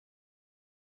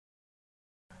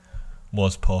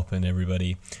What's poppin',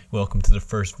 everybody? Welcome to the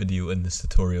first video in this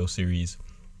tutorial series.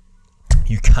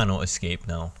 You cannot escape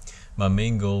now. My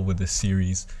main goal with this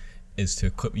series is to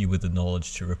equip you with the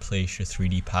knowledge to replace your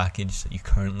 3D package that you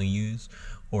currently use,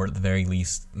 or at the very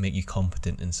least make you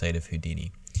competent inside of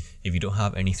Houdini. If you don't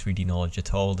have any 3D knowledge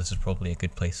at all, this is probably a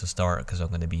good place to start, because I'm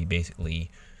going to be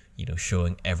basically,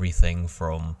 showing everything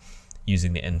from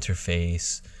using the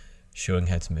interface, showing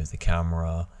how to move the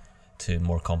camera, to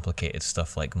more complicated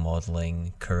stuff like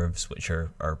modeling, curves, which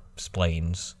are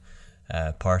splines,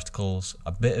 particles,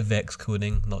 a bit of X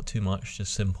coding, not too much,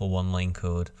 just simple one-line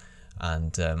code,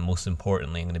 and most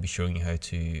importantly, I'm going to be showing you how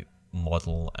to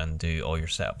model and do all your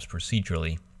setups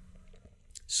procedurally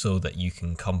so that you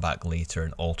can come back later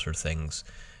and alter things,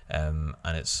 and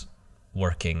it's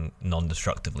working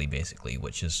non-destructively basically,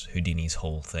 which is Houdini's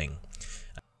whole thing.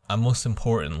 And most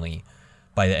importantly,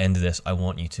 by the end of this, I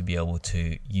want you to be able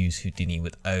to use Houdini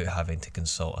without having to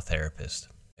consult a therapist.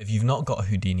 If you've not got a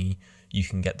Houdini, you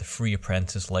can get the free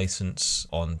apprentice license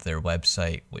on their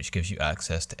website, which gives you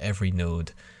access to every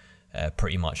node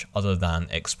pretty much, other than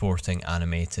exporting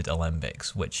animated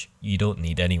alembics, which you don't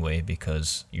need anyway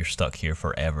because you're stuck here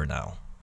forever now.